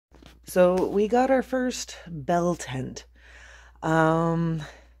So we got our first bell tent.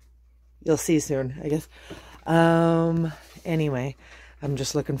 You'll see soon, I guess. Anyway, I'm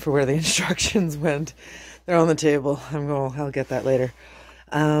just looking for where the instructions went. They're on the table. I'll get that later.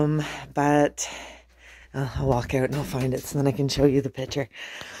 But I'll walk out and I'll find it so then I can show you the picture.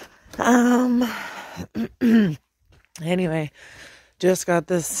 Anyway, just got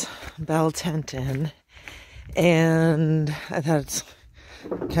this bell tent in, and I thought it's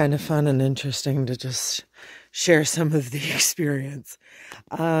kind of fun and interesting to just share some of the experience.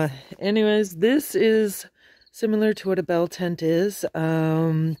 Anyways, this is similar to what a bell tent is.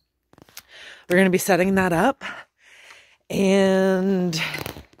 We're going to be setting that up, and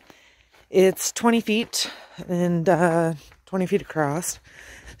it's 20 feet and 20 feet across.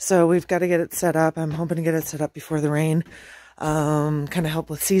 So we've got to get it set up. I'm hoping to get it set up before the rain. Kind of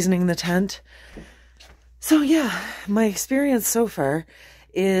help with seasoning the tent. So yeah, my experience so far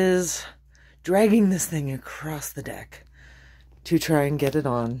is dragging this thing across the deck to try and get it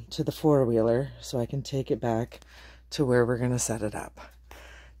on to the four-wheeler so I can take it back to where we're going to set it up.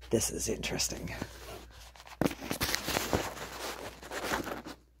 This is interesting.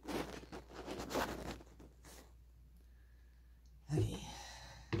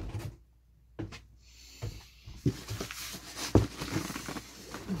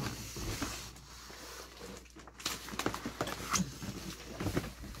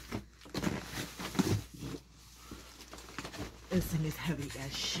 This thing is heavy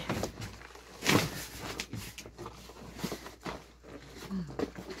as shit.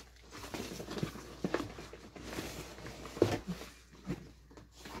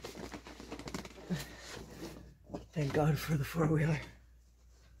 Thank God for the four-wheeler.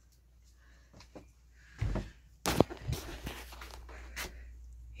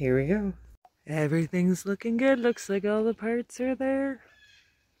 Here we go. Everything's looking good. Looks like all the parts are there.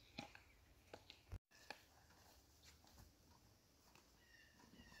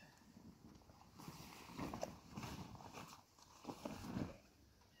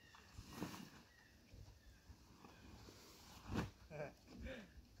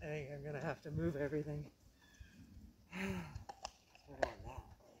 I think I'm gonna have to move everything.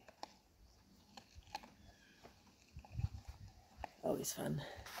 Always fun.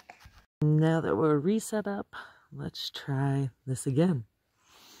 Now that we're reset up, let's try this again.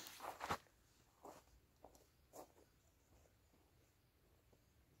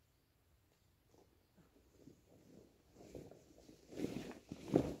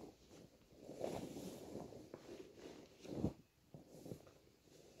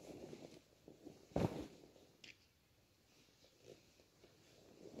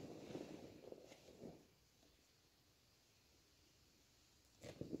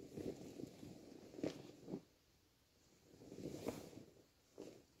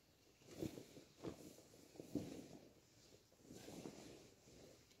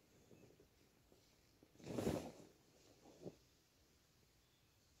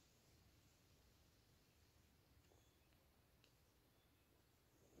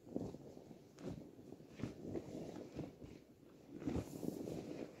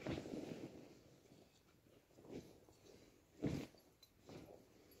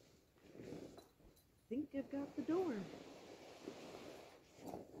 I think I've got the door.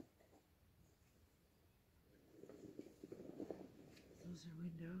 Those are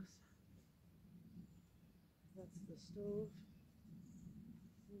windows. That's the stove.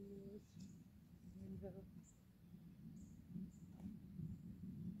 Windows. Window.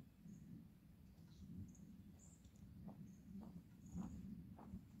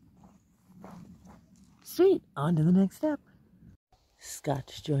 Sweet. On to the next step.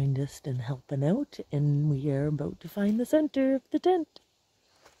 Scotch joined us in helping out, and we are about to find the center of the tent.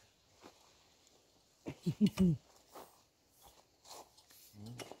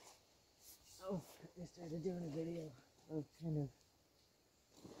 Oh, I started doing a video of kind of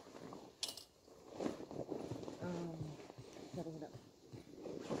setting it up.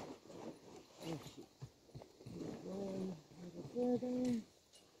 Oh, shoot. Going a little further.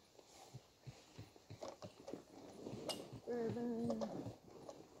 Further.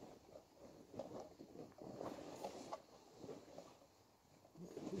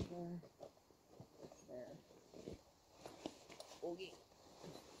 There. Okay.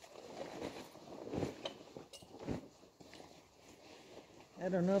 I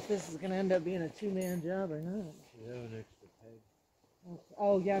don't know if this is going to end up being a two-man job or not. You have an extra peg.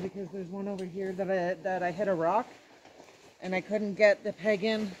 Oh yeah, because there's one over here that I hit a rock and I couldn't get the peg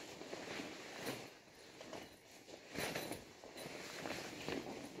in.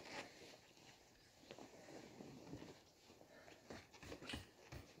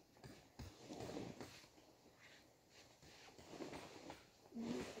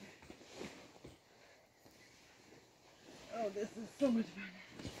 this is so much fun.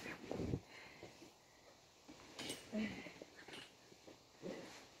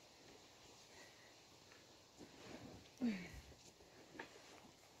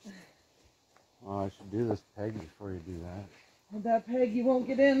 Oh, I should do this peg before you do that. With that peg, you won't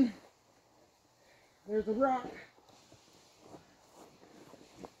get in. There's a rock.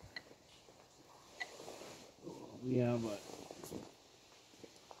 Yeah, but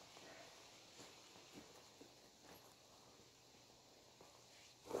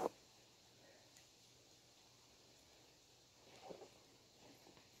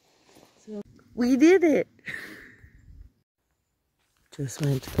so we did it. Just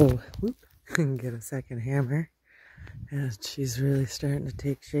went to go whoop and get a second hammer, and she's really starting to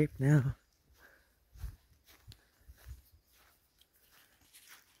take shape now.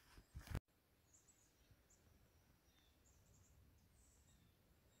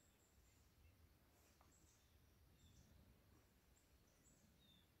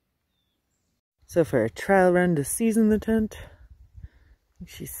 So for a trial run to season the tent,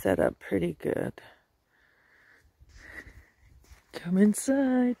 she's set up pretty good. Come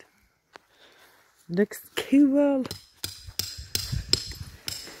inside. Looks cool.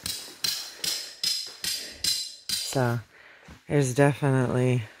 So there's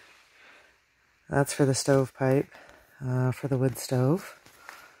definitely, that's for the stovepipe, for the wood stove.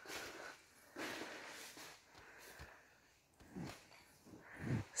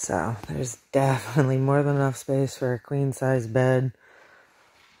 So there's definitely more than enough space for a queen size bed,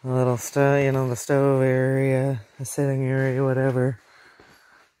 a little stove, you know, the stove area, a sitting area, whatever.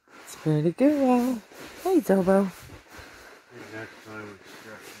 It's pretty good. Hey, Zobo. next time we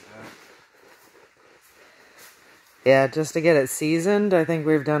stretch it out. Yeah, just to get it seasoned, I think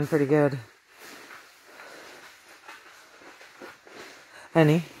we've done pretty good.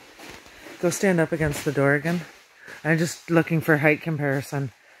 Honey, go stand up against the door again. I'm just looking for height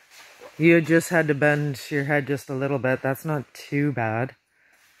comparison. You just had to bend your head just a little bit. That's not too bad.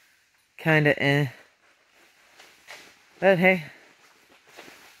 Kinda eh. But hey.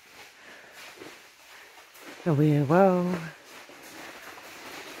 Whoa.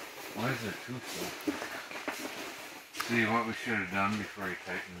 Why is there two full? See, what we should have done before you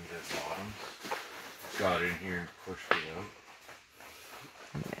tightened the bottoms, got in here and pushed it out.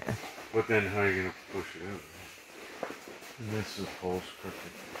 Yeah. But then how are you going to push it out? And this is post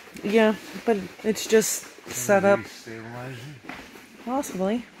crooked. Yeah, but it's just set up. Stabilizing?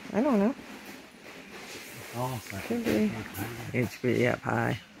 Possibly. I don't know. Oh, it's like could be. It's pretty up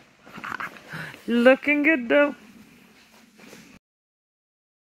high. Looking good though.